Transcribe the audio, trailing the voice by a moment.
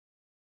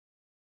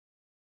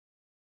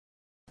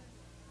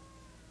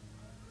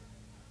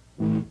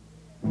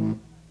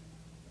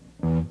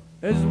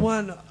This is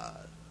one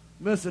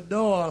Mr.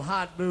 Doyle,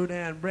 Hot Boot,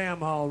 and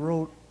Bramhall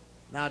wrote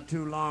not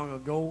too long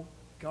ago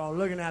called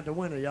Looking Out the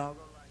Window, y'all.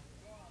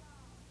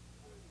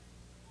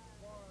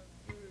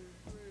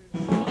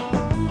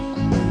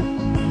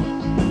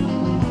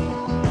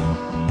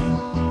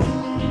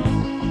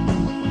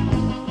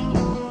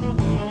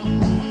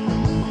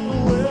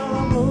 Well,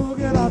 I'm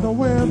looking out the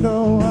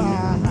window,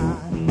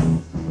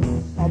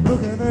 I'm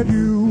looking at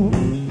you.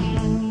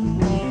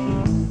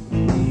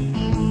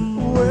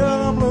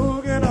 Well, I'm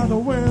looking out the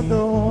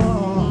window,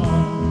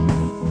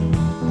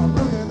 I'm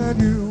looking at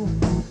you.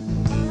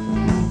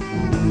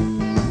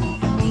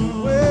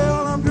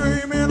 Well, I'm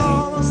dreaming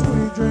all the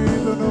sweet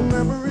dreams and the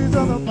memories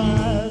of the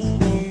past.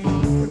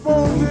 It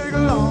won't take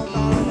long,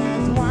 darling,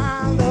 that's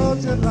why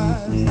love should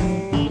last.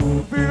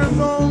 Feeling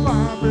so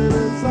fine, baby,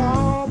 it's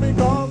all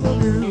because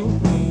of you.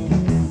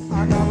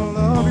 I gotta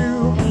love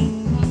you,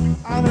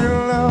 I need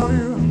to love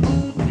you,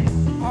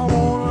 I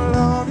wanna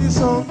love you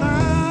so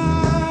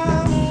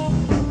nice.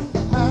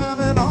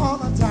 Having all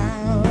the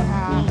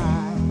time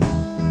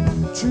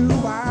to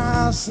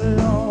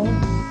myself.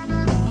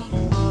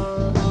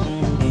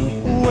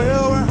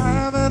 Well, we're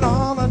having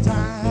all the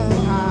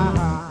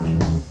time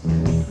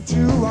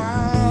to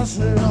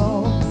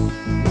ourselves.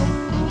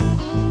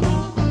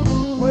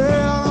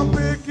 Well, I'm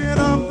picking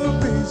up the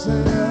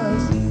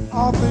pieces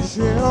off the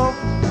shelf.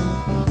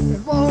 It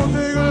won't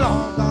take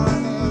long,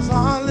 darling, there's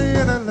hardly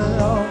any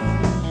left.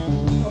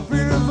 I'm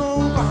feeling so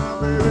fine,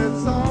 baby,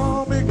 it's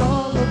all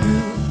because of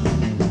you.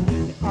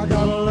 I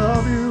gotta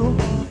love you,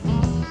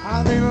 I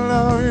need to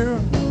love you,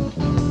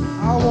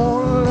 I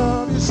wanna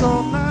love you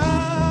so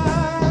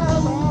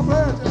nice. Oh,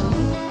 baby.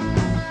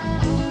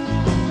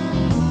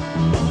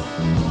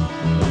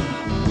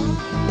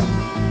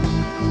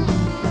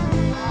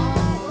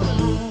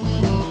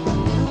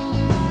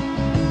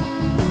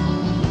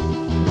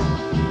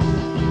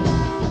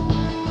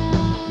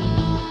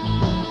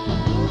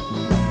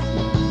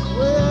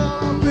 Well,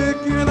 I'm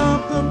picking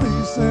up the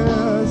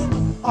pieces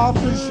off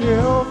the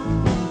shelf.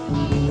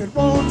 It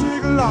won't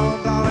take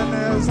long, darling,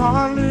 there's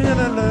hardly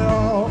any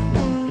left.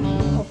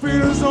 I'm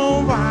feeling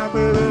so fine,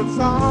 baby, it's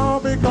all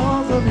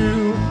because of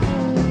you.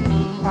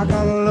 I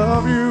gotta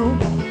love you,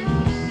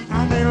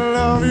 I need to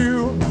love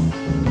you,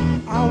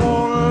 I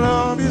wanna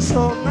love you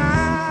so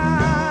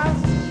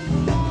nice.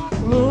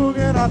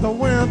 Looking out the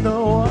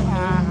window,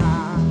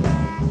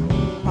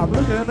 I'm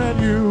looking at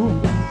you.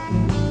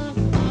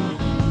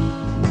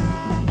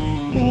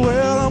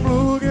 Well, I'm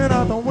looking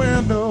out the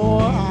window,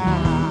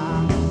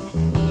 I'm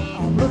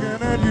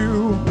looking at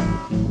you.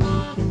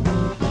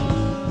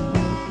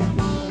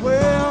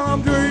 Well,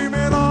 I'm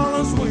dreaming all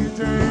the sweet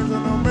dreams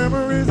and the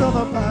memories of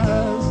the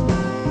past.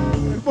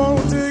 It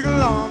won't take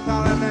long,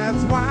 darling,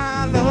 that's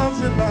why love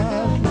should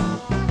last.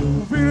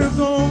 I'm feeling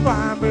so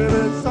fine, baby,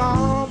 it's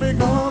all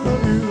because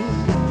of you.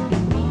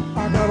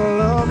 I gotta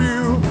love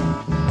you,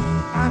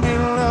 I need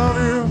to love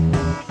you,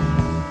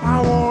 I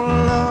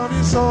wanna love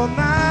you so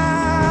nice.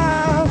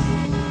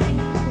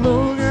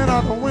 Looking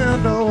out the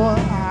window,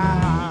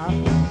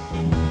 I'm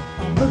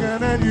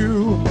looking at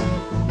you.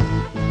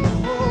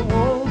 Oh,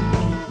 oh.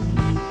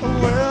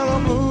 Well,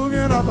 I'm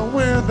looking out the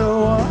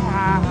window,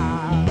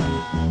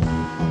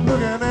 I'm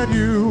looking at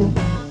you.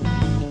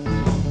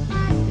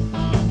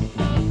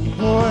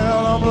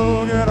 Well, I'm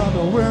looking out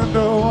the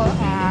window,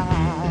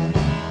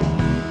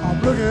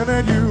 I'm looking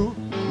at you.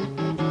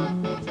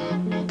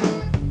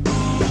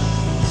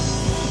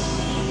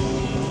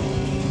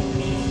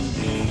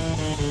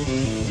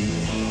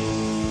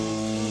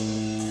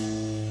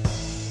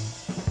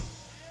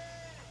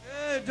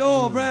 Hey,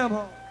 Joel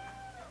Bramhall.